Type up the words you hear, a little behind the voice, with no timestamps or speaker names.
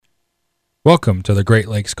Welcome to the Great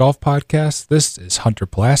Lakes Golf Podcast. This is Hunter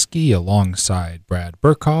Pulaski alongside Brad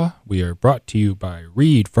Burkaw. We are brought to you by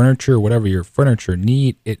Reed Furniture. Whatever your furniture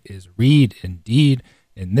need, it is Reed indeed.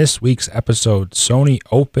 In this week's episode, Sony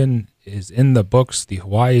Open is in the books. The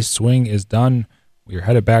Hawaii swing is done. We are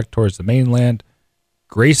headed back towards the mainland.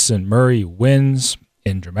 Grayson Murray wins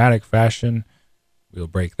in dramatic fashion. We'll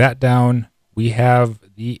break that down. We have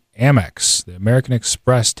the Amex, the American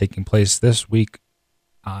Express, taking place this week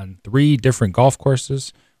on 3 different golf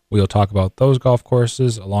courses. We'll talk about those golf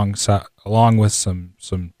courses along with some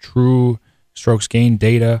true strokes gained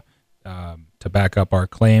data to back up our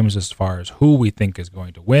claims as far as who we think is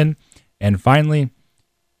going to win. And finally,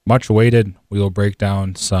 much awaited, we will break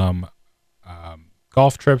down some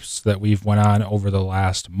golf trips that we've went on over the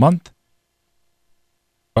last month.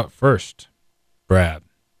 But first, Brad,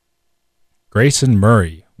 Grayson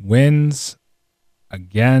Murray wins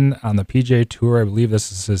again on the PGA Tour. I believe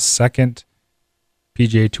this is his second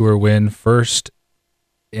PGA Tour win, first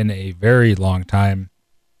in a very long time.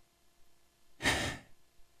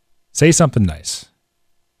 Say something nice.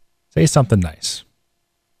 Say something nice.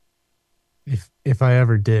 If I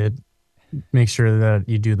ever did, make sure that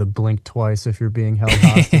you do the blink twice if you're being held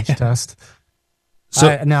hostage test. So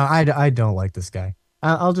I don't like this guy.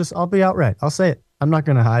 I'll be outright. I'll say it. I'm not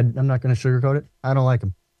gonna hide. I'm not gonna sugarcoat it. I don't like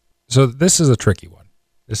him. So this is a tricky one.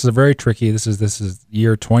 This is a very tricky. This is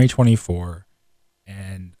year 2024,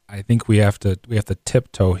 and I think we have to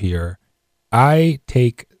tiptoe here. I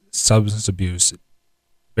take substance abuse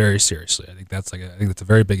very seriously. I think that's a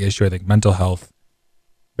very big issue. I think mental health,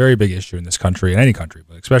 very big issue in this country, in any country,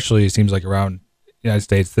 but especially it seems like around the United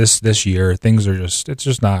States this year, things are it's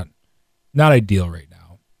just not ideal right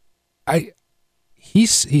now.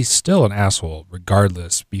 He's still an asshole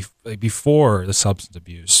regardless. Before the substance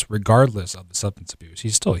abuse, regardless of the substance abuse,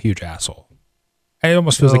 he's still a huge asshole. And it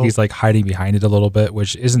almost feels like he's like hiding behind it a little bit,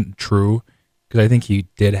 which isn't true because I think he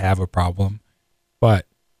did have a problem. But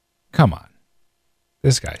come on,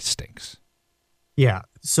 this guy stinks. Yeah.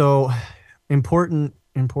 So important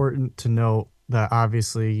to note that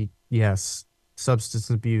obviously, yes, substance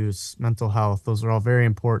abuse, mental health, those are all very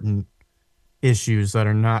important issues that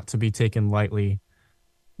are not to be taken lightly.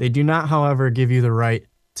 They do not, however, give you the right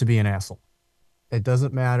to be an asshole. It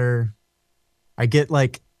doesn't matter. I get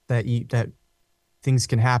like that things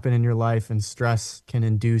can happen in your life and stress can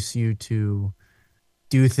induce you to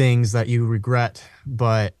do things that you regret,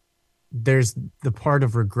 but there's the part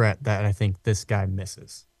of regret that I think this guy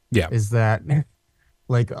misses. Yeah. Is that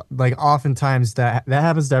like oftentimes that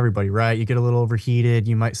happens to everybody, right? You get a little overheated,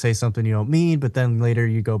 you might say something you don't mean, but then later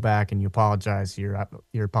you go back and you apologize, you're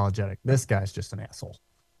apologetic. This guy's just an asshole.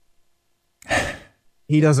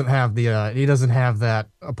 He doesn't have that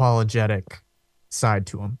apologetic side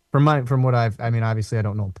to him. From what obviously I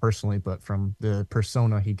don't know him personally, but from the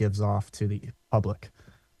persona he gives off to the public.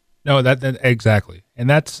 No, that exactly. And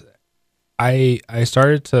that's I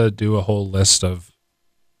started to do a whole list of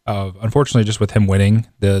unfortunately just with him winning,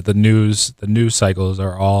 the news cycles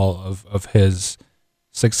are all of his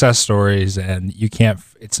success stories, and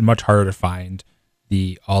it's much harder to find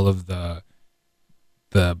all of the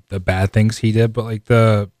bad things he did, but like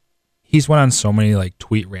he's went on so many like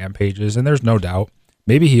tweet rampages, and there's no doubt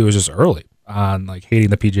maybe he was just early on like hating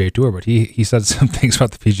the PGA Tour, but he said some things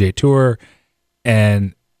about the PGA Tour,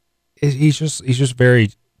 and he just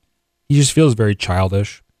feels very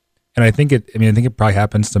childish. And I think it probably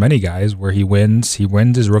happens to many guys where he wins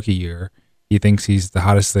his rookie year, he thinks he's the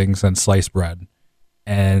hottest thing since sliced bread,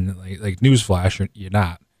 and like newsflash, you're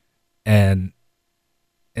not, and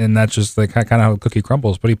that's just like kind of how cookie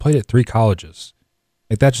crumbles. But he played at 3 colleges.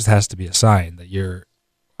 Like that just has to be a sign that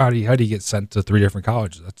how do you get sent to 3 different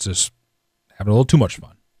colleges? That's just having a little too much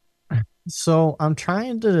fun. So I'm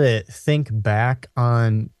trying to think back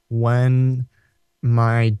on when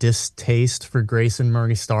my distaste for Grayson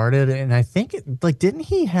Murray started, and I think didn't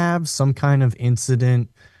he have some kind of incident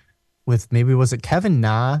with, maybe was it Kevin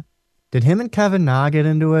Na? Did him and Kevin Na get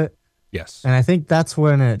into it? Yes. And I think that's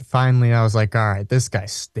when I was like, all right, this guy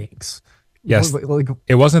stinks. Yes.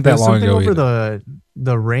 It wasn't that long ago. Over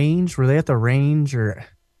the range. Were they at the range or?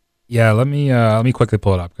 Yeah. Let me quickly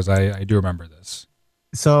pull it up because I do remember this.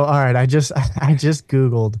 So, all right. I just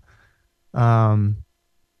Googled,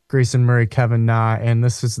 Grayson Murray, Kevin Na, and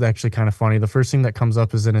this is actually kind of funny. The first thing that comes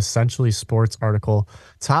up is an Essentially Sports article.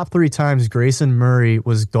 Top 3 times Grayson Murray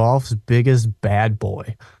was golf's biggest bad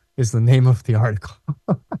boy is the name of the article.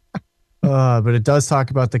 But it does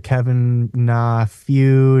talk about the Kevin Na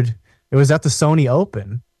feud. It was at the Sony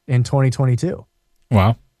Open in 2022.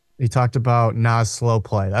 Wow. He talked about Na's slow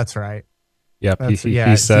play. That's right. Yep. That's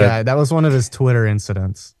He said yeah. That was one of his Twitter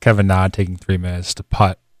incidents. Kevin Na taking 3 minutes to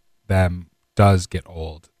putt them does get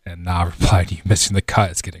old. And Na replied, "You missing the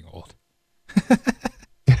cut is getting old."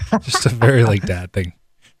 Just a very like dad thing,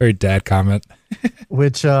 very dad comment.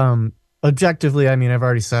 Which objectively, I mean, I've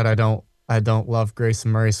already said I don't love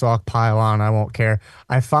Grayson Murray, so I'll pile on. I won't care.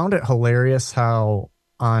 I found it hilarious how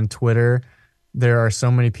on Twitter there are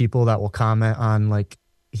so many people that will comment on like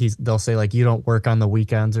they'll say like you don't work on the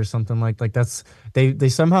weekends or something like that's they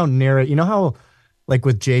somehow narrate. You know how like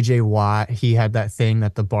with JJ Watt, he had that thing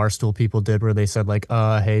that the Barstool people did where they said like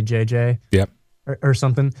hey JJ, Yep. or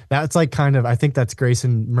something. That's like kind of, I think that's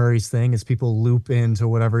Grayson Murray's thing is people loop into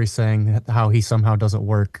whatever he's saying, how he somehow doesn't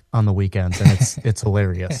work on the weekends, and it's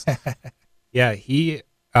hilarious. Yeah, he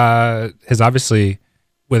has obviously,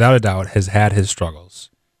 without a doubt, has had his struggles.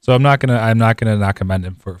 So I'm not gonna not commend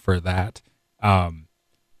him for that. But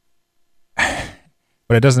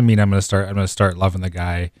it doesn't mean I'm gonna start loving the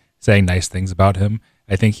guy, saying nice things about him.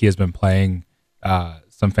 I think he has been playing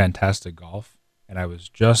some fantastic golf, and I was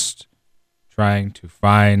just trying to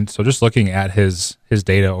find. So just looking at his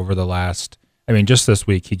data over the last, I mean, just this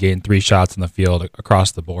week he gained 3 shots in the field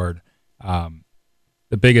across the board.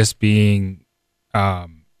 The biggest being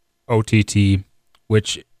OTT,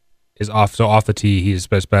 which is off. So off the tee, he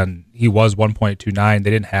was 1.29. They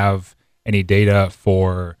didn't have any data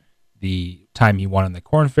for the time he won on the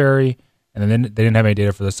Corn Ferry, and then they didn't have any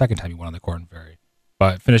data for the second time he won on the Corn Ferry.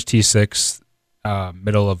 But finished T6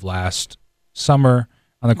 middle of last summer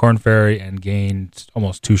on the Corn Ferry and gained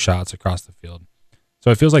almost 2 shots across the field.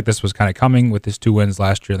 So it feels like this was kind of coming with his 2 wins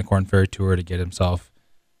last year in the Corn Ferry Tour to get himself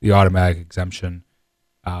the automatic exemption.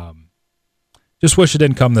 Just wish it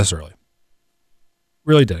didn't come this early.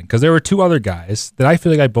 Really didn't, because there were 2 other guys that I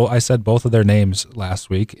feel like I said both of their names last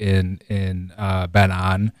week in Ben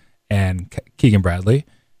On and Keegan Bradley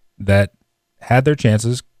that had their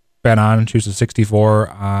chances. Ben On chooses 64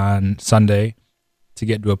 on Sunday to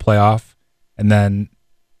get into a playoff, and then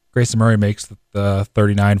Grayson Murray makes the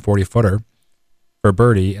 39-40 footer for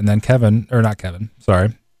birdie, and then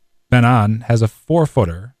Ben On has a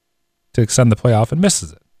 4-footer to extend the playoff and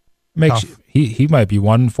misses it. He might be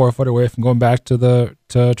 1 4-foot away from going back to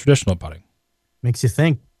traditional putting. Makes you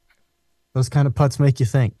think. Those kind of putts make you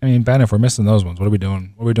think. I mean, Ben, if we're missing those ones, what are we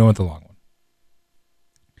doing? What are we doing with the long one?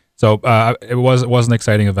 So it was an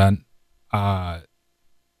exciting event.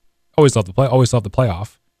 Always love the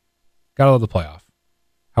playoff. Gotta love the playoff.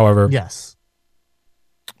 However, yes,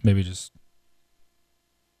 maybe just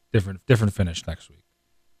different finish next week.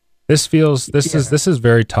 This is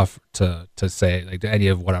very tough to say, like any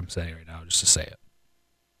of what I'm saying right now, just to say it.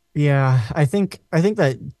 Yeah, I think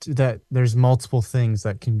that there's multiple things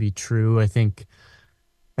that can be true. I think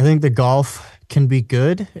the golf can be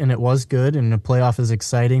good, and it was good, and the playoff is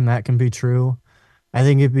exciting. That can be true. I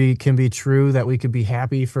think can be true that we could be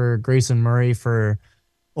happy for Grayson Murray for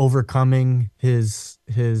overcoming his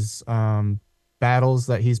battles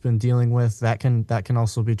that he's been dealing with. That can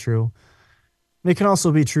also be true. It can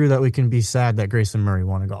also be true that we can be sad that Grayson Murray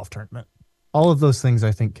won a golf tournament. All of those things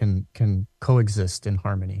I think can coexist in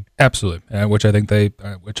harmony. Absolutely, which I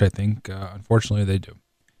think unfortunately they do.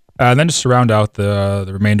 And then just to round out the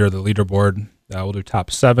remainder of the leaderboard, we'll do top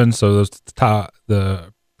 7. So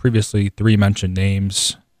the previously 3 mentioned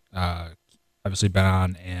names, obviously Ben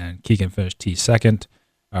On and Keegan finished T2.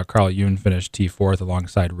 Carl Yoon finished T4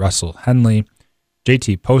 alongside Russell Henley.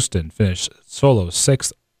 JT Poston finished solo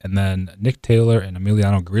 6th. And then Nick Taylor and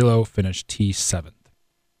Emiliano Grillo finished T7.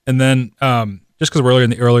 And then just because we're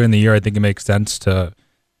earlier in the year, I think it makes sense to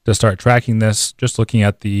start tracking this. Just looking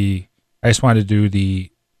at I just wanted to do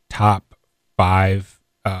the top 5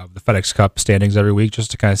 of the FedEx Cup standings every week, just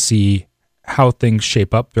to kind of see how things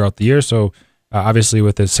shape up throughout the year. So obviously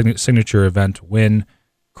with his signature event win,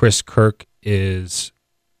 Chris Kirk is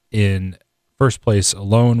in first place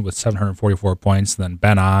alone with 744 points. Then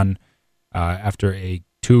Ben On, after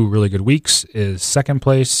 2 really good weeks, is second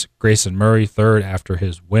place. Grayson Murray third after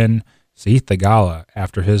his win. Sahith Theegala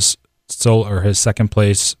after his second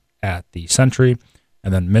place at the Century,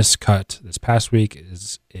 and then Miscut this past week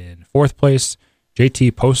is in 4th place.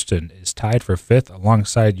 JT Poston is tied for 5th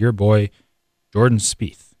alongside your boy Jordan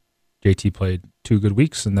Spieth. JT played 2 good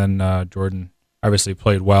weeks, and then Jordan obviously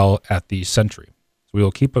played well at the Century. So we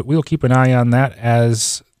will keep an eye on that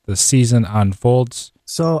as the season unfolds.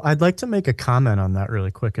 So I'd like to make a comment on that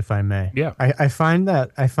really quick, if I may. Yeah. I find,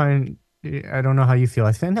 I don't know how you feel.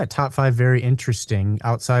 I find that top 5 very interesting.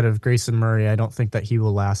 Outside of Grayson Murray, I don't think that he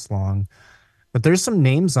will last long. But there's some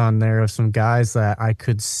names on there of some guys that I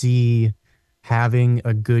could see having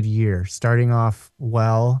a good year, starting off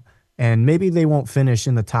well and maybe they won't finish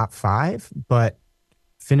in the top 5, but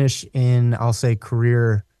finish in, I'll say,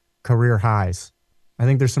 career highs. I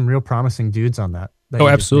think there's some real promising dudes on that Oh, you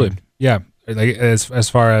just absolutely. named. Yeah. Like as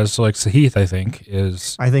far as like Sahith, I think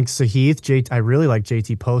is I think Sahith, I really like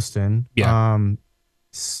JT Poston. yeah.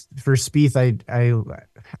 For Spieth,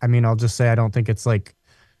 I mean, I'll just say I don't think it's like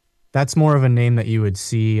that's more of a name that you would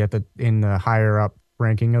see in the higher up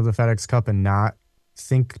ranking of the FedEx Cup and not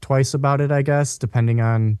think twice about it, I guess, depending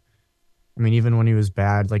on, I mean, even when he was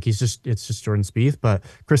bad, like it's just Jordan Spieth. But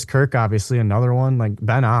Chris Kirk, obviously another one, like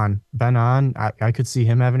Ben on, I could see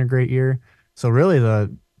him having a great year. So really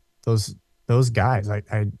those guys,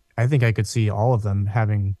 I think I could see all of them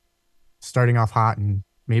starting off hot and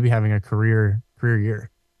maybe having a career year.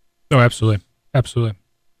 No, absolutely. Absolutely.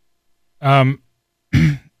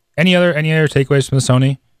 Any other takeaways from the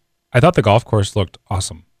Sony? I thought the golf course looked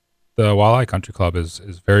awesome. The Walleye Country Club is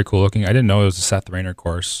very cool looking. I didn't know it was a Seth Rayner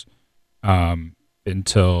course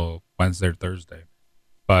until Wednesday or Thursday.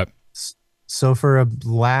 But so for a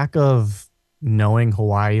lack of knowing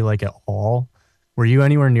Hawaii like at all, were you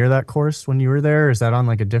anywhere near that course when you were there? Is that on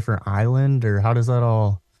like a different island, or how does that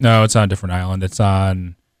all? No, it's on a different island. That's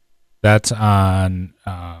on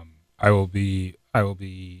I will be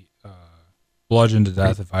bludgeoned to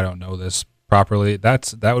death if I don't know this properly.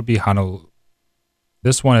 That would be Honolulu.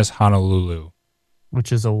 This one is Honolulu,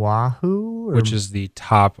 which is Oahu, which is the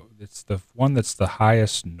top. It's the one that's the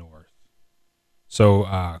highest north. So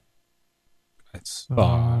I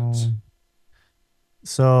thought.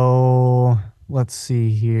 So let's see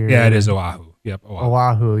here. Yeah, it is Oahu. Yep,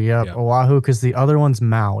 Oahu. Yep, Oahu. Because the other one's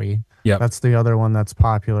Maui. Yep, that's the other one that's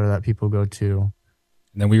popular that people go to.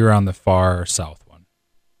 And then we were on the far south one.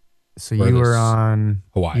 So you were on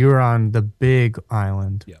Hawaii. You were on the big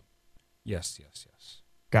island. Yep. Yes.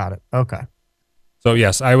 Got it. Okay. So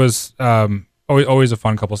yes, I was always a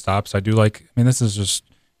fun couple stops. I do like. I mean, this is just.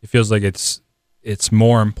 It feels like it's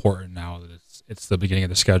more important now that it's the beginning of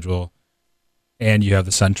the schedule, and you have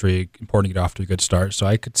the Century. Important to get off to a good start. So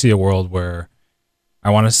I could see a world where,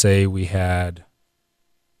 I want to say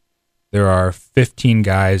there are 15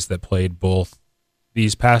 guys that played both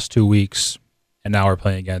these past 2 weeks, and now we're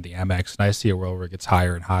playing again at the Amex. And I see a world where it gets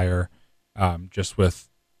higher and higher, just with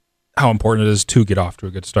how important it is to get off to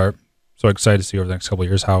a good start. So excited to see over the next couple of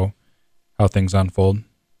years how things unfold.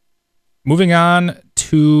 Moving on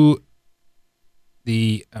to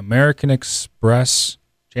the American Express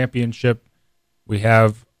Championship, we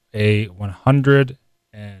have a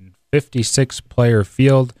 156 player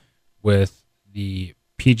field, with the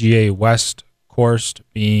PGA West course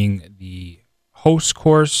being the host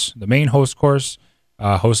course, the main host course,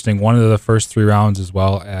 hosting one of the first 3 rounds as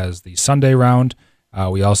well as the Sunday round.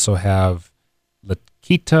 We also have La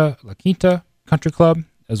Quinta Country Club,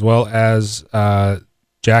 as well as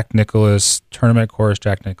Jack Nicklaus Tournament Course,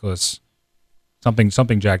 Jack Nicklaus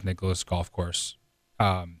something Jack Nicklaus Golf Course,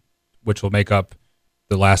 which will make up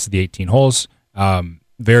the last of the 18 holes.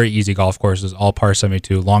 Very easy golf courses, all par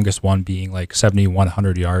 72, longest one being like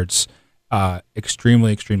 7,100 yards.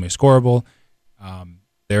 Extremely scoreable.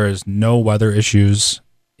 There is no weather issues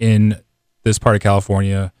in this part of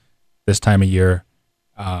California this time of year.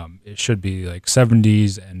 It should be like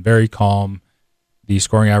 70s and very calm. The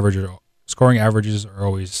scoring averages are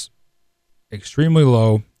always extremely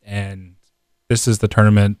low, and this is the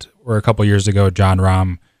tournament where a couple years ago John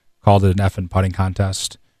Rahm called it an effing putting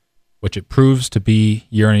contest, which it proves to be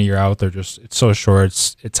year in and year out. It's so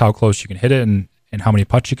short. It's how close you can hit it and how many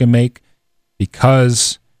putts you can make,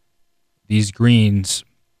 because these greens,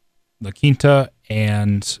 La Quinta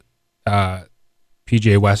and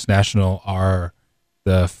PGA West National, are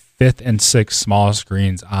the 5th and 6th smallest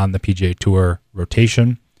greens on the PGA Tour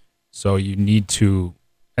rotation. So you need to,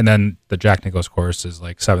 and then the Jack Nicklaus course is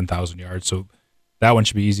like 7,000 yards. So that one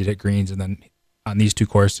should be easy to hit greens. And then on these 2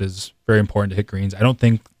 courses, very important to hit greens. I don't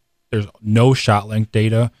think there's no shot length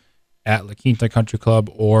data at La Quinta Country Club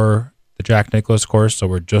or the Jack Nicklaus course. So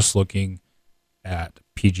we're just looking at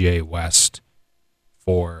PGA West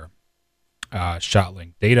for shot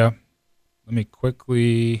length data. Let me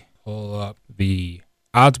quickly pull up the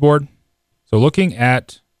odds board. So looking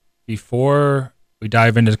at, before we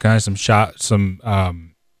dive into kind of some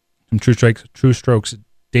true strokes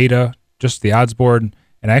data, just the odds board,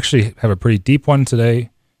 and I actually have a pretty deep one today.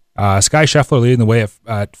 Sky Scheffler leading the way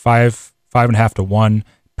at 5.5 to 1.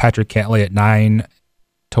 Patrick Cantlay at 9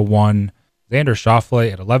 to 1. Xander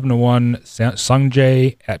Schauffele at 11 to 1. Sung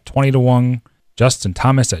Jae at 20 to 1. Justin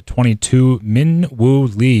Thomas at 22. Min Woo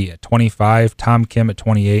Lee at 25. Tom Kim at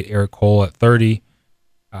 28. Eric Cole at 30.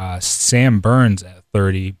 Sam Burns at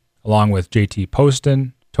 30, along with JT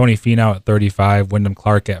Poston Tony Finau at 35, Wyndham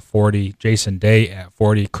Clark at 40, Jason Day at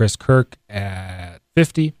 40, Chris Kirk at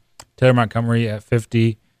 50, Taylor Montgomery at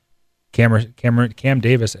 50, Cam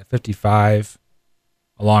Davis at 55,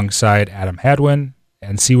 alongside Adam Hadwin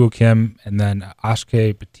and Siwoo Kim, and then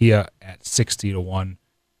Ashke Bhatia at 60 to 1.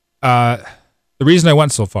 The reason I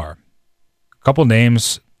went so far, a couple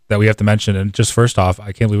names that we have to mention, and just first off,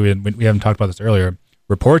 I can't believe we haven't talked about this earlier.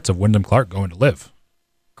 Reports of Wyndham Clark going to live.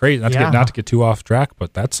 Crazy, not to get too off track,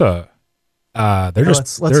 but that's let's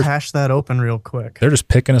hash that open real quick. They're just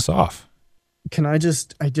picking us off. I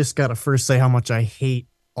just gotta first say how much I hate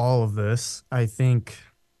all of this. I think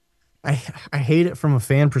I hate it from a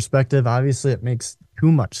fan perspective. Obviously, it makes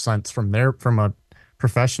too much sense from a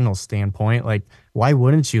professional standpoint. Like, why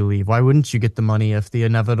wouldn't you leave? Why wouldn't you get the money if the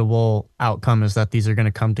inevitable outcome is that these are going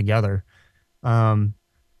to come together?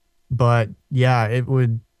 But yeah,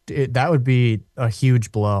 that would be a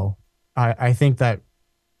huge blow. I think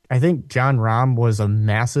John Rahm was a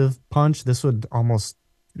massive punch. This would almost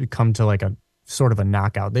come to like a sort of a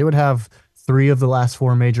knockout. They would have 3 of the last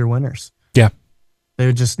 4 major winners. Yeah. They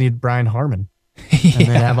would just need Brian Harmon, and they'd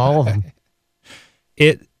have all of them.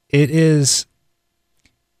 It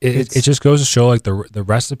just goes to show like the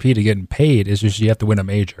recipe to getting paid is just you have to win a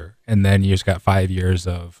major, and then you just got 5 years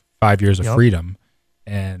of freedom,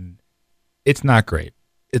 and it's not great.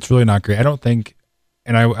 It's really not great. I don't think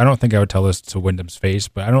I don't think I would tell this to Wyndham's face,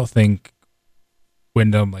 but I don't think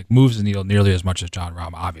Wyndham like moves the needle nearly as much as John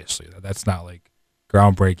Rahm. Obviously, that's not like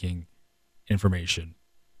groundbreaking information,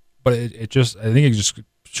 but I think it just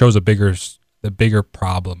shows the bigger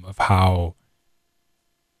problem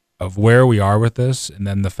of where we are with this, and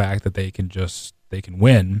then the fact that they can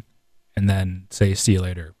win, and then say see you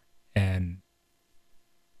later, and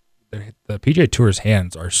the PGA Tour's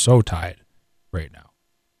hands are so tied right now.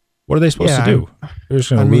 What are they supposed to do? They're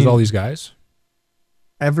just going to lose all these guys?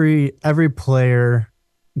 Every player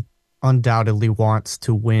undoubtedly wants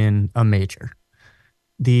to win a major.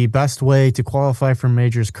 The best way to qualify for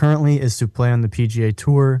majors currently is to play on the PGA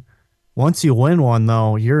Tour. Once you win one,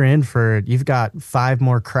 though, you've got 5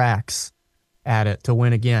 more cracks at it to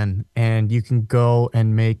win again, and you can go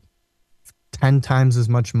and make 10 times as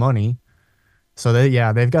much money. So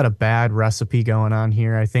they've got a bad recipe going on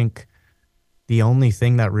here. I think the only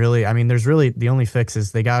thing that really, the only fix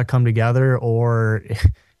is they got to come together, or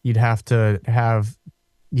you'd have to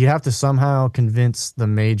somehow convince the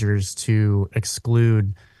majors to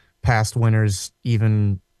exclude past winners.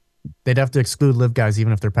 They'd have to exclude live guys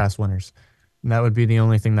even if they're past winners. And that would be the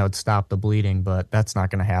only thing that would stop the bleeding, but that's not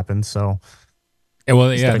going to happen. So,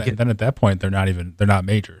 then at that point they're not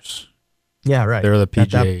majors. Yeah, right. They're the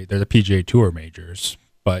PGA Tour majors,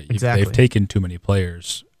 but exactly. They've taken too many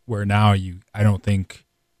players. Where now I think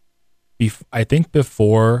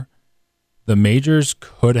before the majors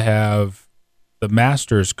the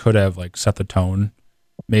Masters could have like set the tone,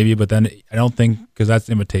 maybe, but then I don't think, because that's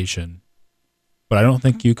invitation. But I don't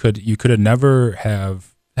think you could have never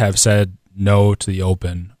have said no to the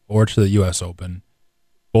Open or to the U.S. Open.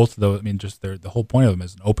 Both of those, just the whole point of them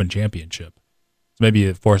is an Open championship. So maybe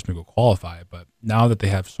it forced me to qualify, but now that they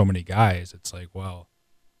have so many guys, it's like, well,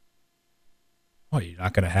 you're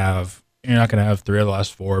not going to have 3 of the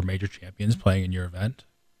last 4 major champions playing in your event.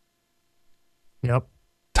 Yep.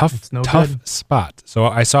 Tough spot. So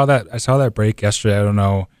I saw that break yesterday. I don't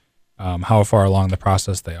know how far along the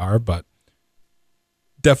process they are, but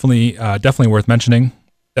definitely worth mentioning.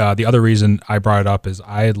 The other reason I brought it up is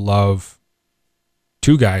I love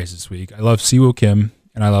 2 guys this week. I love Siwoo Kim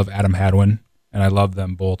and I love Adam Hadwin, and I love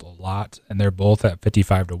them both a lot. And they're both at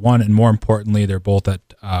 55 to 1, and more importantly, they're both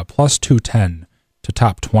at plus 210 to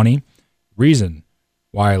top 20. Reason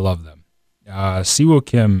why I love them. Siwoo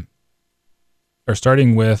Kim, or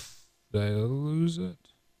starting with, did I lose it?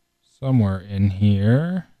 Somewhere in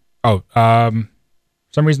here. For some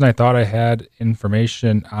reason I thought I had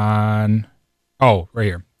information on, right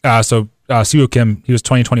here. Siwoo Kim, he was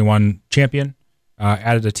 2021 champion,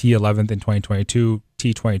 added a T11th in 2022,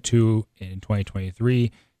 T22 in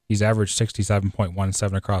 2023. He's averaged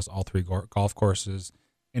 67.17 across all 3 golf courses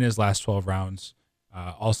in his last 12 rounds.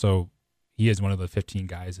 Also, he is one of the 15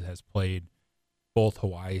 guys that has played both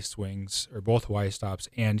Hawaii swings, or both Hawaii stops,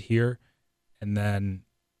 and here. And then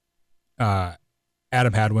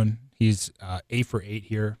Adam Hadwin, he's 8 for 8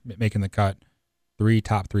 here, making the cut. 3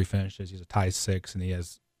 top 3 finishes. He's a tie 6,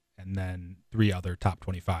 and then 3 other top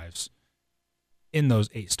 25s in those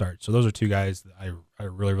 8 starts. So those are 2 guys that I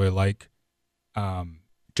really, really like.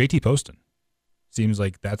 JT Poston seems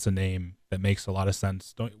like that's a name that makes a lot of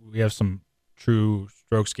sense. We have some true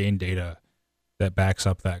strokes gain data that backs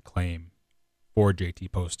up that claim for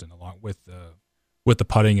JT Poston, along with with the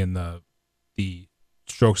putting and the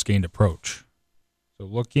strokes gained approach. So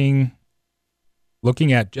looking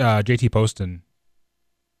at JT Poston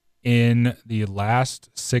in the last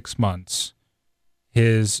 6 months,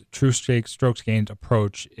 his true strokes gained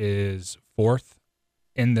approach is fourth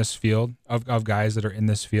in this field of guys that are in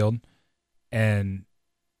this field, and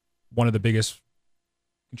one of the biggest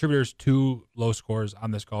contributors to low scores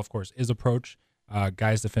on this golf course is approach.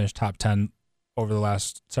 Guys that finished top 10 over the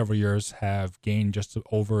last several years have gained just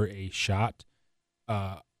over a shot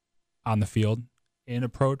on the field in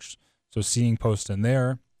approach. So seeing Poston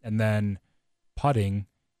there, and then putting,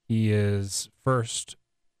 he is first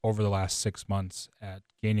over the last 6 months at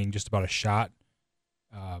gaining just about a shot,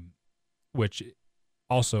 which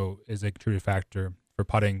also is a contributing factor for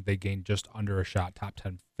putting. They gained just under a shot. Top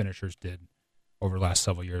 10 finishers did over the last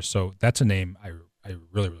several years. So that's a name I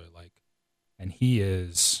really, really like. And he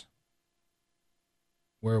is,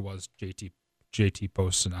 where was JT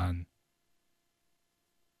Poston on?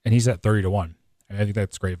 And he's at 30-1. And I think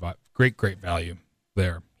that's great value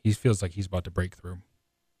there. He feels like he's about to break through.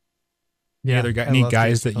 Yeah. Any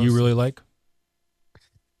guys that you really like?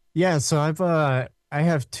 Yeah, so I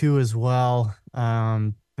have two as well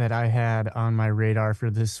that I had on my radar for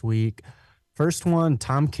this week. First one,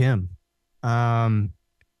 Tom Kim.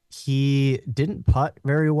 He didn't putt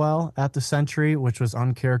very well at the Century, which was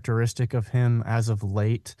uncharacteristic of him as of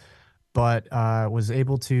late, but was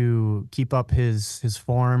able to keep up his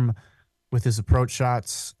form with his approach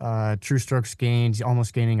shots, true strokes gained,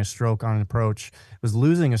 almost gaining a stroke on an approach. Was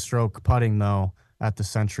losing a stroke putting though at the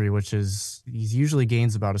Century, which is he usually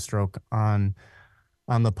gains about a stroke on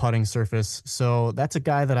the putting surface. So that's a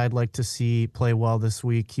guy that I'd like to see play well this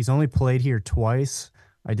week. He's only played here twice.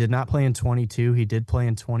 I did not play in 22. He did play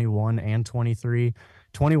in 21 and 23.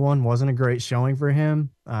 21 wasn't a great showing for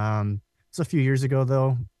him. It's a few years ago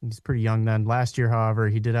though. He's pretty young then. Last year, however,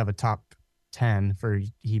 he did have a top 10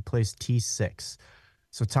 he placed T6.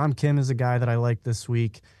 So Tom Kim is a guy that I like this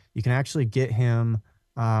week. You can actually get him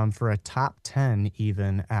for a top 10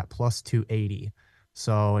 even at plus 280.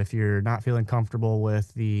 So if you're not feeling comfortable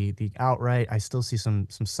with the outright, I still see some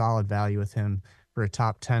solid value with him for a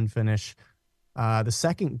top 10 finish. The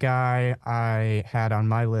second guy I had on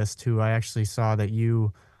my list, who I actually saw that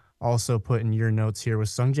you also put in your notes here, was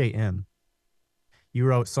Sungjae Im. You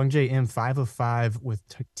wrote Sungjae Im 5 of 5 with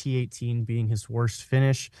T18 being his worst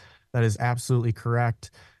finish. That is absolutely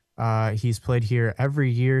correct. He's played here every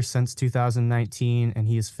year since 2019, and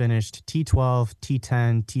he has finished T12,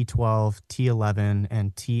 T10, T12, T11,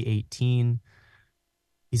 and T18.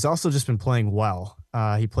 He's also just been playing well.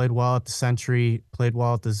 He played well at the Century, played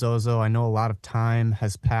well at the Zozo. I know a lot of time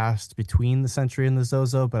has passed between the Century and the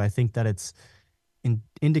Zozo, but I think that it's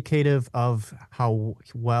indicative of how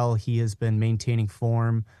well he has been maintaining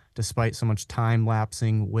form despite so much time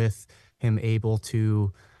lapsing, with him able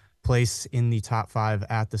to place in the top 5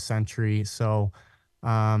 at the Century. So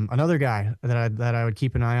another guy that I would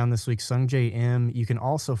keep an eye on this week, Sungjae Im. You can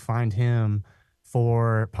also find him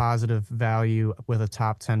for positive value with a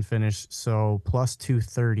top 10 finish. So plus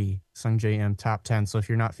 230, Sungjae Im top 10. So if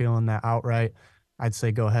you're not feeling that outright, I'd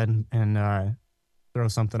say go ahead and throw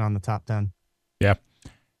something on the top 10. Yeah.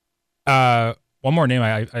 One more name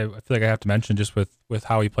I feel like I have to mention, just with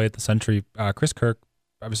how he played at the Century. Chris Kirk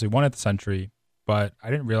obviously won at the Century, but I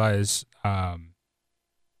didn't realize the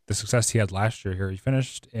success he had last year here. He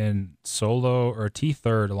finished in solo or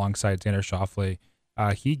T3rd alongside Xander Schauffele.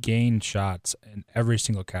 He gained shots in every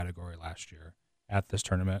single category last year at this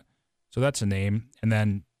tournament. So that's a name. And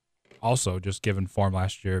then also, just given form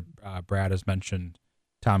last year, Brad has mentioned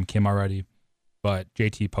Tom Kim already, but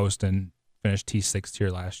JT Poston finished T6 here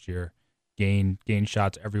last year, gained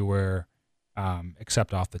shots everywhere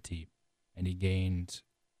except off the tee. And he gained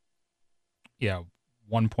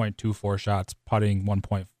 1.24 shots putting,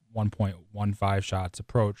 1.15 shots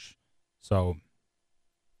approach. So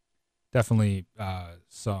definitely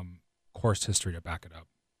some course history to back it up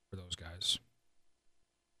for those guys.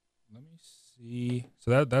 Let me see.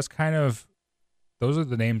 So that's kind of, those are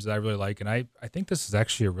the names that I really like. And I think this is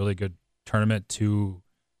actually a really good tournament to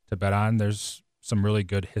bet on. There's some really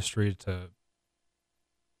good history to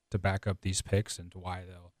back up these picks and to why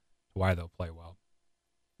they'll play well.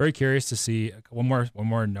 Very curious to see. One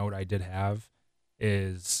more note I did have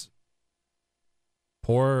is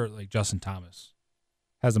poor Justin Thomas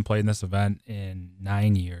hasn't played in this event in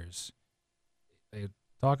 9 years. They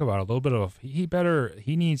talk about a little bit of he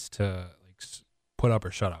needs to put up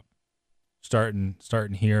or shut up. Starting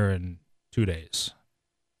here in 2 days.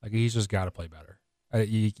 He's just got to play better.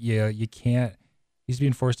 You can't. He's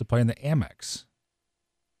being forced to play in the Amex.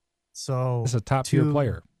 So it's a top tier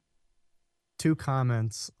player. two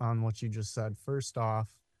comments on what you just said. First off,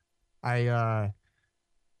 I uh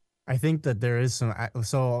I think that there is some.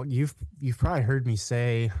 So you've probably heard me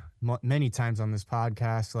say many times on this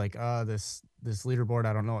podcast, like, this leaderboard,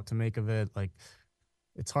 I don't know what to make of it. Like,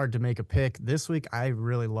 it's hard to make a pick. This week, I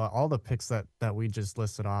really love all the picks that we just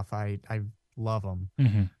listed off. I love them.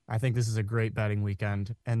 Hmm. I think this is a great betting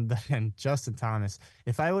weekend. And then Justin Thomas,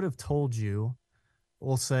 if I would have told you,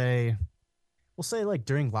 we'll say like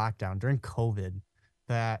during lockdown, during COVID,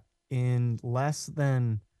 that in less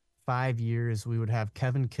than 5 years we would have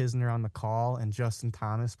Kevin Kisner on the call and Justin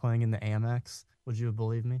Thomas playing in the Amex, would you have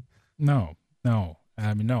believed me? No, no.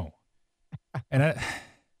 I mean, no. And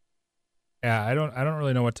yeah, I don't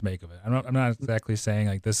really know what to make of it. I'm not exactly saying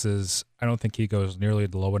like this is. I don't think he goes nearly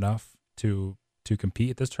low enough to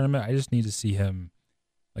compete at this tournament. I just need to see him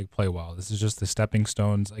like play well. This is just the stepping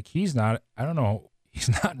stones. Like he's not. I don't know. He's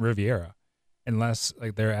not in Riviera unless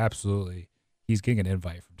like they're absolutely. He's getting an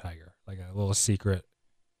invite from Tiger, like a little secret.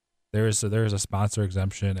 There is a sponsor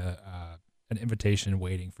exemption, an invitation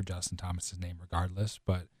waiting for Justin Thomas's name, regardless.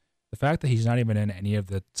 But the fact that he's not even in any of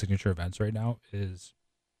the signature events right now is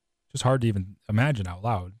just hard to even imagine out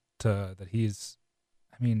loud. That he's,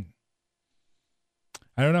 I mean,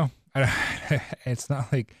 I don't know. It's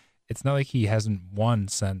not like he hasn't won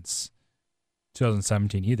since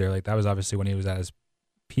 2017 either. Like that was obviously when he was at his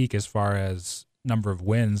peak as far as number of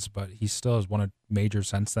wins, but he still has won a major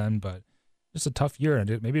since then. But just a tough year,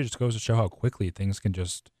 and maybe it just goes to show how quickly things can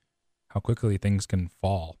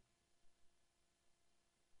fall.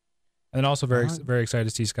 And then also very excited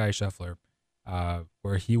to see Sky Scheffler,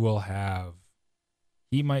 where he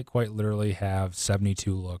might quite literally have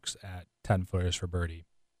 72 looks at 10 footers for birdie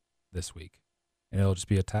this week, and it'll just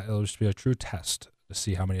be a true test to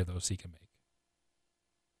see how many of those he can make.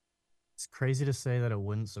 It's crazy to say that it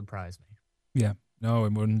wouldn't surprise me. Yeah, no,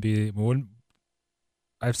 it wouldn't be. It wouldn't.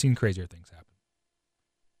 I've seen crazier things happen.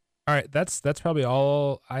 All right, that's probably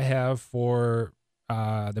all I have for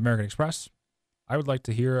the American Express. I would like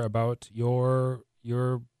to hear about your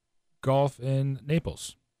golf in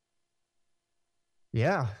Naples.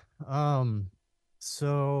 Yeah.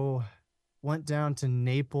 So went down to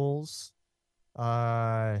Naples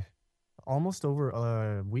uh almost over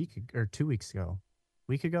a week or 2 weeks ago.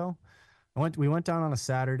 Week ago. We went down on a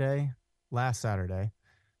Saturday, last Saturday.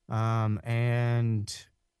 And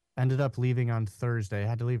ended up leaving on Thursday. I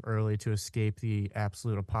had to leave early to escape the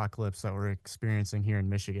absolute apocalypse that we're experiencing here in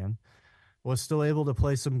Michigan. Was still able to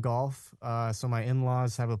play some golf. So my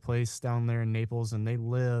in-laws have a place down there in Naples, and they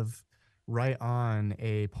live right on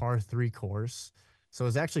a par 3 course. So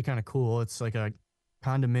it's actually kind of cool. It's like a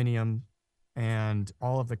condominium, and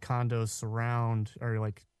all of the condos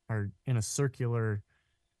are in a circular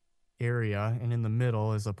area, and in the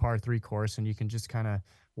middle is a par 3 course, and you can just kind of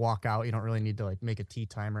walk out. You don't really need to like make a tee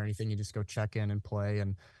time or anything. You just go check in and play.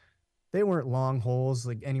 And they weren't long holes,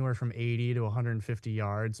 like anywhere from 80 to 150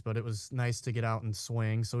 yards, but it was nice to get out and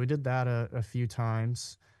swing. So we did that a few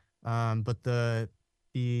times. But the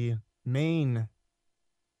main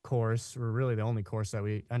course, or really the only course that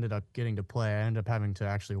we ended up getting to play, I ended up having to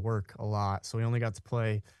actually work a lot. So we only got to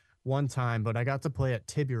play one time, but I got to play at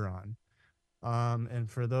Tiburon. And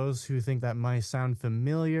for those who think that might sound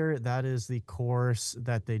familiar, that is the course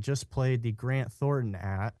that they just played the Grant Thornton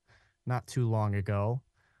at not too long ago.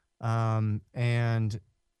 And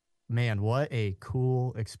man, what a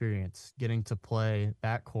cool experience getting to play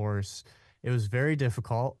that course. It was very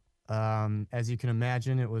difficult. As you can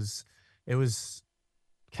imagine, it was it was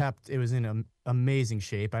in amazing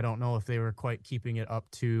shape. I don't know if they were quite keeping it up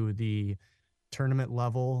to the tournament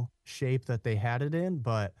level shape that they had it in,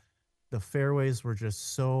 but the fairways were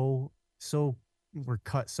just were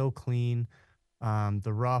cut so clean.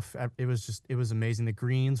 The rough, it was amazing. The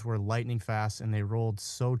greens were lightning fast and they rolled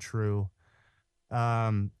so true.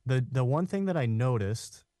 The one thing that I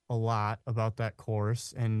noticed a lot about that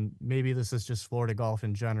course, and maybe this is just Florida golf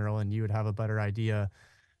in general, and you would have a better idea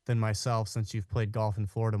than myself since you've played golf in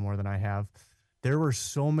Florida more than I have. There were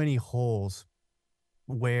so many holes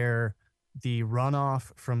where the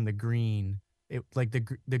runoff from the green, it like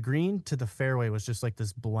the green to the fairway was just like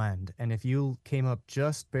this blend, and if you came up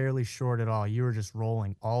just barely short at all, you were just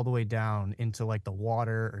rolling all the way down into like the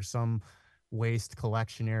water or some waste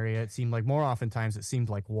collection area. It seemed like more oftentimes it seemed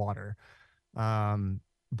like water. um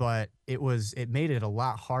but it made it a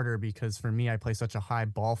lot harder because for me, I play such a high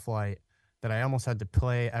ball flight that I almost had to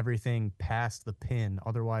play everything past the pin,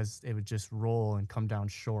 otherwise it would just roll and come down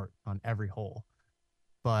short on every hole.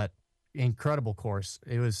 But incredible course.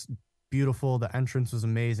 It was beautiful. The entrance was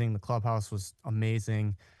amazing. The clubhouse was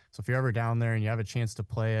amazing. So if you're ever down there and you have a chance to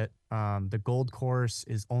play it, the gold course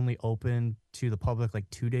is only open to the public like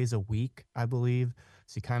 2 days a week, I believe.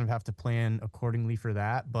 So you kind of have to plan accordingly for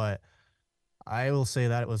that. But I will say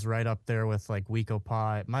that it was right up there with like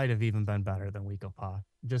Weekopaw. It might have even been better than Weekopaw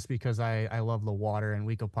just because I love the water and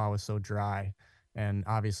Weekopaw was so dry. And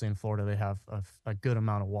obviously in Florida, they have a good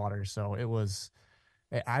amount of water. So it was,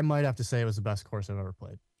 I might have to say it was the best course I've ever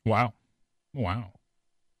played. Wow. Wow.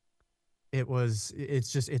 They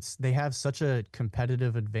have such a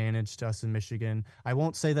competitive advantage to us in Michigan. I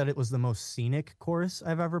won't say that it was the most scenic course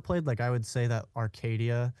I've ever played. Like I would say that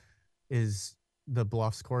Arcadia is the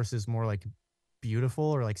Bluffs course is more like beautiful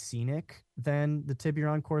or like scenic than the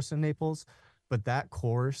Tiburon course in Naples. But that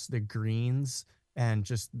course, the greens and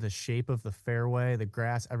just the shape of the fairway, the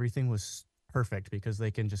grass, everything was perfect because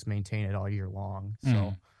they can just maintain it all year long.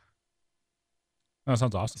 Mm. That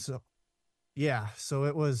sounds awesome. So yeah, so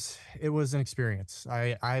it was an experience.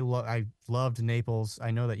 I loved Naples.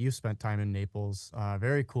 I know that you spent time in Naples.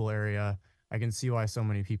 Very cool area. I can see why so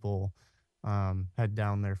many people head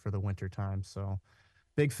down there for the winter time. So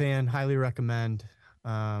big fan, highly recommend.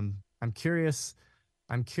 I'm curious.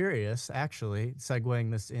 I'm curious, actually,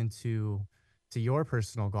 segueing this into to your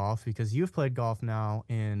personal golf because you've played golf now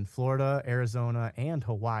in Florida, Arizona, and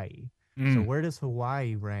Hawaii. So Mm. where does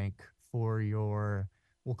Hawaii rank for your,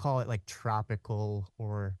 we'll call it like tropical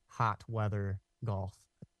or hot weather golf?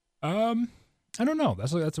 Um, I don't know.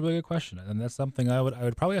 That's a really good question, and that's something I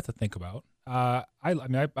would probably have to think about. I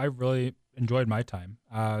mean I really enjoyed my time.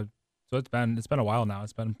 So it's been a while now.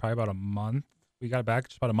 It's been probably about a month. We got back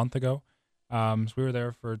just about a month ago. So we were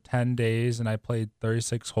there for 10 days, and I played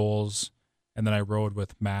 36 holes, and then I rode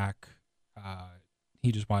with Mac.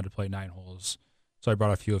 He just wanted to play 9 holes, so I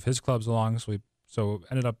brought a few of his clubs along. So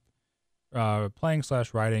ended up playing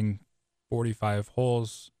slash riding 45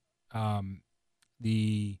 holes.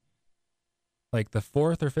 The like the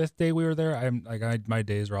fourth or fifth day we were there, my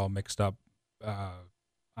days were all mixed up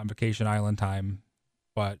on vacation island time.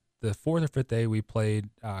 But the fourth or fifth day we played,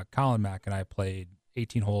 Colin Mack and I played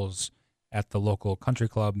 18 holes at the local country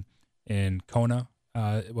club in Kona.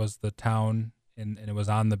 It was the town, and it was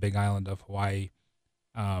on the big island of Hawaii.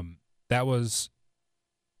 That was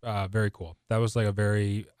very cool. That was like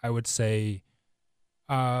I would say,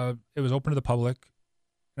 it was open to the public,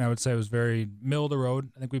 and I would say it was very middle of the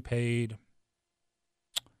road. I think we paid,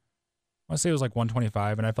 I want to say it was like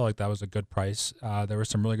 125, and I felt like that was a good price. There were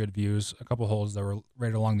some really good views, a couple holes that were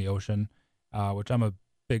right along the ocean, which I'm a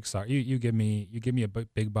big sucker. You give me a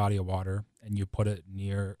big body of water and you put it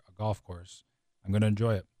near a golf course, I'm gonna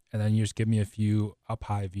enjoy it. And then you just give me a few up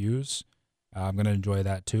high views, I'm gonna enjoy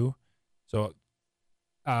that too. So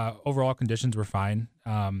overall conditions were fine.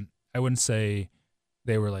 I wouldn't say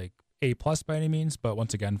they were like A plus by any means, but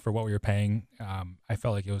once again, for what we were paying, I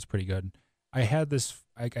felt like it was pretty good. I had this,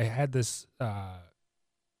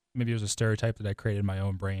 maybe it was a stereotype that I created in my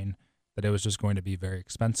own brain that it was just going to be very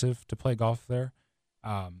expensive to play golf there.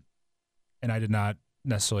 And I did not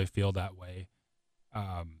necessarily feel that way.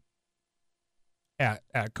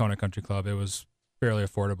 At Kona Country Club, it was fairly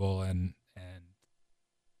affordable, and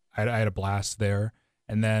I had a blast there.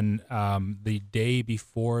 And then the day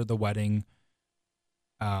before the wedding,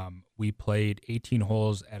 we played 18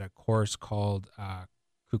 holes at a course called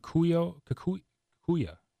Kikuyo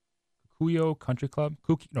Country Club.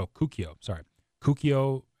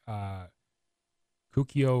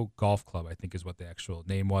 Kukio Golf Club, I think is what the actual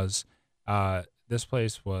name was. This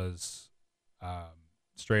place was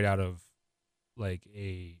straight out of like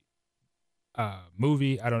a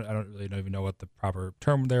movie. I don't really even know what the proper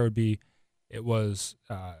term there would be. It was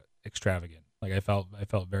extravagant. Like I felt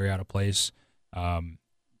very out of place.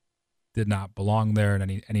 Did not belong there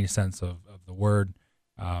in any sense of the word.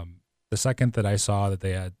 The second that I saw that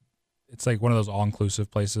they had, it's like one of those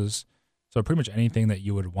all-inclusive places. So pretty much anything that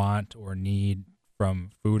you would want or need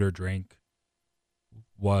from food or drink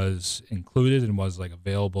was included and was like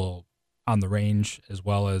available on the range, as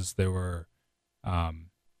well as there were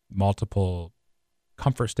multiple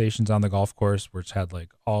comfort stations on the golf course, which had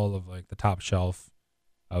like all of like the top shelf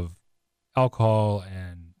of alcohol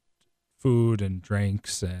and food and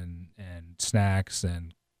drinks and snacks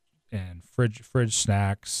and fridge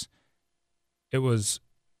snacks. It was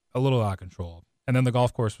a little out of control. And then the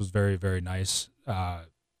golf course was very, very nice.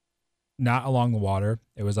 Not along the water.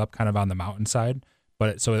 It was up kind of on the mountainside, but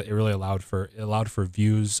it really allowed for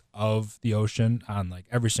views of the ocean on like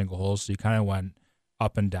every single hole. So you kind of went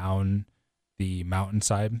up and down the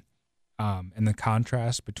mountainside. And the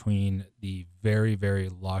contrast between the very, very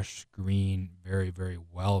lush green, very, very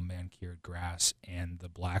well manicured grass and the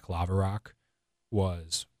black lava rock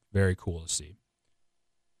was very cool to see.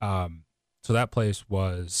 So that place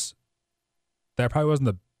was that probably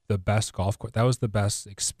wasn't the best golf course. That was the best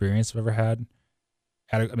experience I've ever had.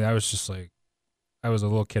 I mean, I was just like I was a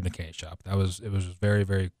little kid in a candy shop. It was very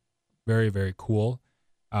very cool.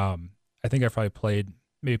 I think I probably played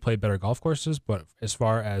better golf courses, but as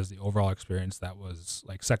far as the overall experience, that was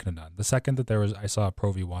like second to none. The second that I saw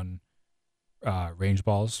Pro V1 range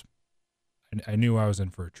balls, I knew I was in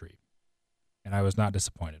for a treat, and I was not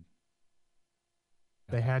disappointed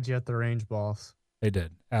at They all. had you at the range balls. They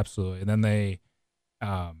did absolutely, and then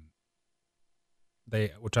um,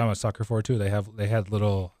 which I'm a sucker for too. They had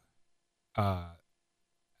little uh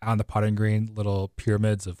on the putting green little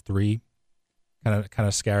pyramids of three, kind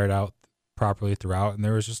of scattered out properly throughout, and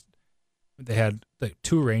there was just they had like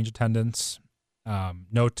two range attendants, a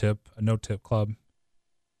no tip club,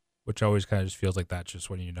 which always kind of just feels like that's just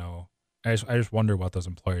when you know. I just wonder what those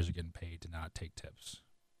employers are getting paid to not take tips.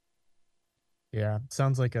 Yeah,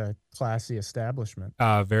 sounds like a classy establishment.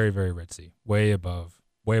 Very ritzy, way above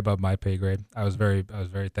my pay grade. I was very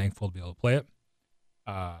thankful to be able to play it.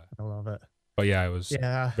 Uh, I love it. but yeah, it was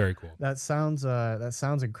Yeah, very cool. that sounds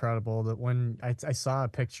incredible. That when I saw a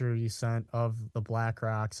picture you sent of the Black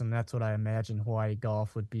Rocks, and that's what I imagine Hawaii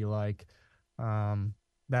golf would be like. Um,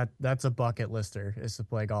 that's a bucket lister is to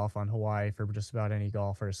play golf on Hawaii for just about any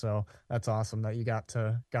golfer. So that's awesome that you got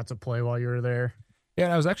to play while you were there. Yeah,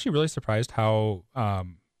 and I was actually really surprised how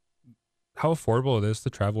affordable it is to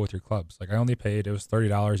travel with your clubs. Like I only paid it was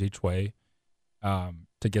 $30 each way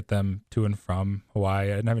to get them to and from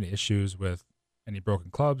Hawaii. I didn't have any issues with any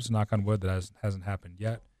broken clubs. Knock on wood, that hasn't happened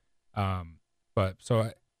yet. Um, but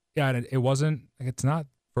so yeah, and it wasn't like it's not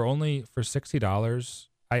for only for $60.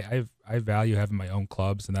 I value having my own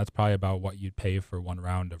clubs, and that's probably about what you'd pay for one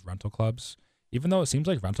round of rental clubs. Even though it seems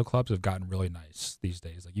like rental clubs have gotten really nice these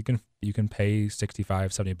days, like you can pay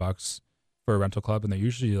 65 70 bucks for a rental club, and they're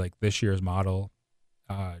usually like this year's model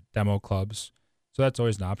demo clubs, so that's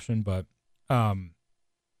always an option. But um,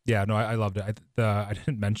 yeah, no, I loved it. I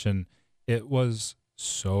didn't mention it was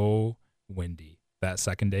so windy that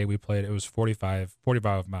second day we played. It was 45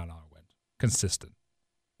 mile an hour wind, consistent,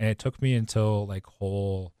 and it took me until like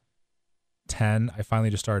hole 10. I finally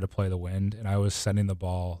just started to play the wind, and I was sending the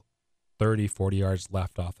ball 30, 40 yards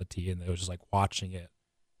left off the tee, and it was just like watching it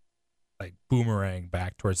like boomerang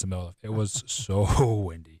back towards the middle. It was so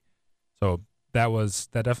windy. So that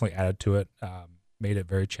definitely added to it. Made it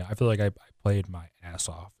very challenging. I feel like I played my ass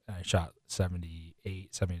off and I shot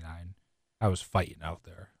 78, 79. I was fighting out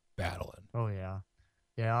there, battling. Oh yeah.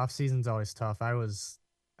 Yeah, off season's always tough. I was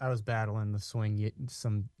battling the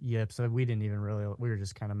some yips. We didn't even really we were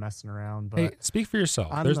just kind of messing around, Hey, but speak for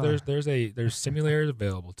yourself. on the There's simulators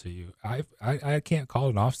available to you. I can't call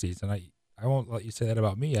it an off season. I won't let you say that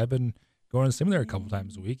about me. I've been going to the simulator a couple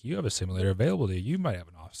times a week. You have a simulator available to you. You might have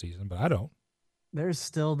an off season, but I don't. there's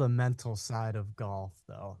still the mental side of golf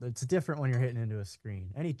though. It's different when you're hitting into a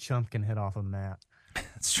screen. Any chump can hit off a mat,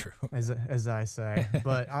 That's true. as I say.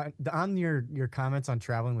 But on your comments on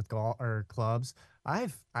traveling with golf or clubs,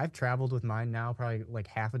 I've traveled with mine now probably like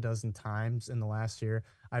half a dozen times in the last year.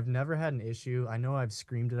 I've never had an issue. I know I've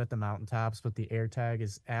screamed it at the mountaintops, but the AirTag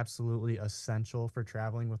is absolutely essential for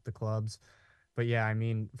traveling with the clubs. But yeah, I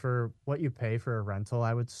mean, for what you pay for a rental,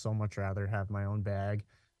 I would so much rather have my own bag.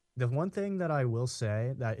 The one thing that I will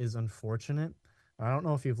say that is unfortunate, I don't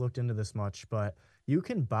know if you've looked into this much, but you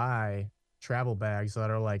can buy travel bags that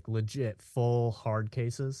are like legit full hard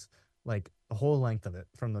cases, like the whole length of it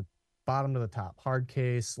from the bottom to the top, hard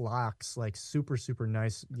case, locks, like super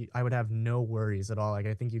nice. I would have no worries at all. Like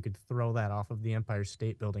I think you could throw that off of the Empire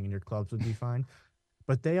State Building and your clubs would be fine,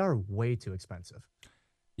 but they are way too expensive.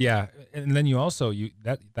 Yeah, and then you also you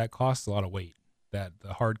that costs a lot of weight. That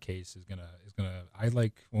the hard case is gonna. I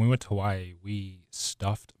like when we went to Hawaii, we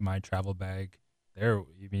stuffed my travel bag there.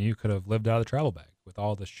 I mean, you could have lived out of the travel bag with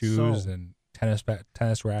all the shoes So and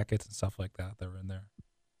tennis rackets and stuff like that were in there.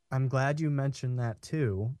 I'm glad you mentioned that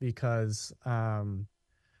too, because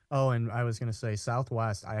oh, and I was gonna say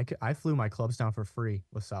Southwest. I flew my clubs down for free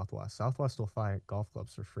with Southwest. Southwest will fly golf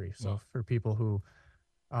clubs for free. So Well, for people who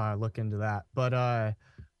look into that, but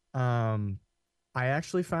um, I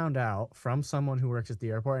actually found out from someone who works at the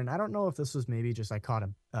airport, and I don't know if this was maybe just I caught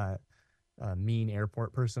a mean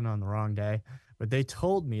airport person on the wrong day, but they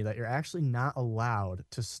told me that you're actually not allowed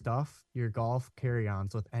to stuff your golf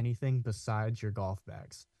carry-ons with anything besides your golf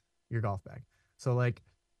bag. So like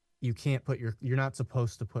you can't put you're not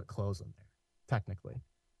supposed to put clothes in there technically,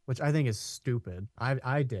 which I think is stupid.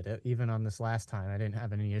 I did it even on this last time. I didn't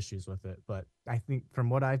have any issues with it, but I think from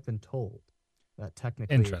what I've been told that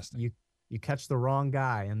technically interesting. you catch the wrong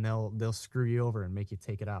guy and they'll screw you over and make you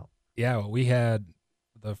take it out. Yeah, well, we had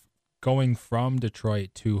the going from Detroit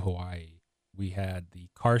to Hawaii, we had the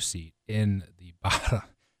car seat in the bottom.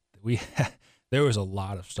 We had, there was a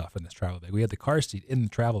lot of stuff in this travel bag. We had the car seat in the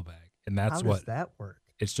travel bag, and How that's does what that work?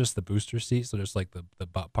 it's just the booster seat, so just like the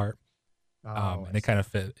butt part. Oh, And I see.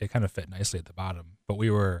 it kind of fit nicely at the bottom. But we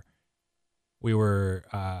were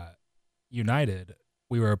United.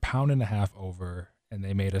 We were a pound and a half over, and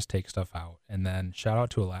they made us take stuff out. And then shout out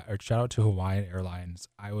to Hawaiian Airlines.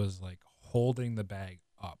 I was like holding the bag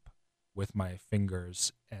up with my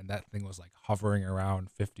fingers, and that thing was like hovering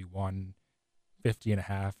around 51, 50 and a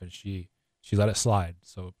half, and she let it slide.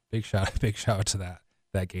 So big shout out to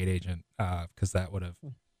that gate agent, because that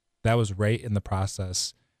was right in the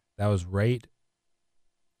process. That was right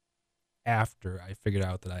after I figured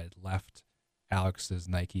out that I had left Alex's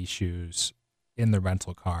Nike shoes in the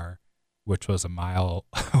rental car, which was a mile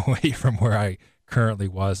away from where I currently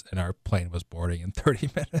was, and our plane was boarding in 30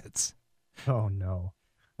 minutes. Oh no,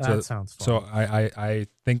 So, that sounds so fun. I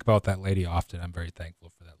think about that lady often. I'm very thankful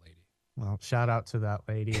for that lady. Well, shout out to that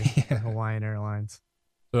lady at Yeah. Hawaiian Airlines.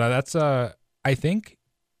 So that's I think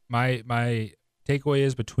my takeaway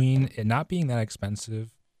is between it not being that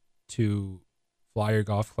expensive to fly your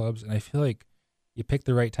golf clubs, and I feel like you pick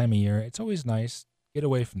the right time of year. It's always nice get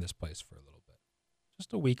away from this place for a little bit,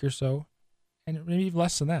 just a week or so, and maybe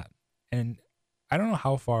less than that. And I don't know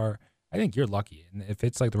how far. I think you're lucky, and if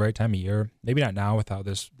it's like the right time of year, maybe not now without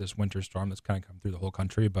this winter storm that's kind of come through the whole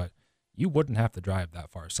country, but you wouldn't have to drive that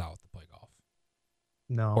far south to play golf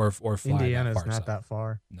No, or fly that Indiana's far not south. that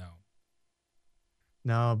far. No.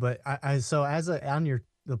 No, but I so as a on your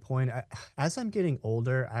the point, as I'm getting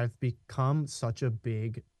older, I've become such a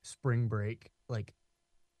big spring break. Like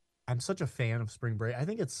I'm such a fan of spring break. I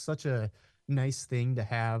think it's such a nice thing to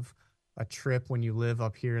have a trip when you live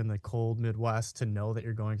up here in the cold Midwest to know that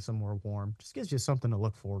you're going somewhere warm. Just gives you something to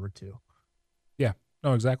look forward to. Yeah.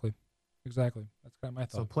 No. Exactly. Exactly. That's kind of my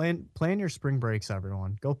So thought. plan your spring breaks,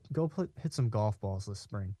 everyone. Hit some golf balls this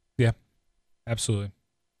spring. Yeah. Absolutely.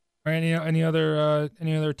 Or any other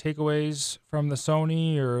takeaways from the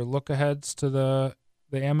Sony or look aheads to the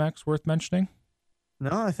Amex worth mentioning?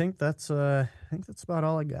 No, I think that's about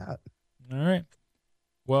all I got. All right.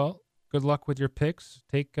 Well, good luck with your picks.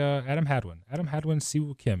 Take Adam Hadwin. Adam Hadwin,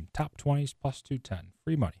 Siwoo Kim, top 20s plus 210.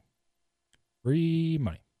 Free money. Free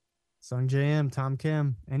money. Sung JM, Tom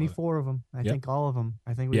Kim, any Love it. four of them. I Yep. think all of them.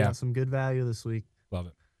 I think we Yeah. got some good value this week. Love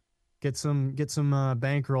it. Get some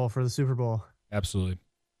bankroll for the Super Bowl. Absolutely.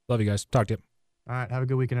 Love you guys. Talk to you. All right, have a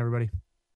good weekend, everybody.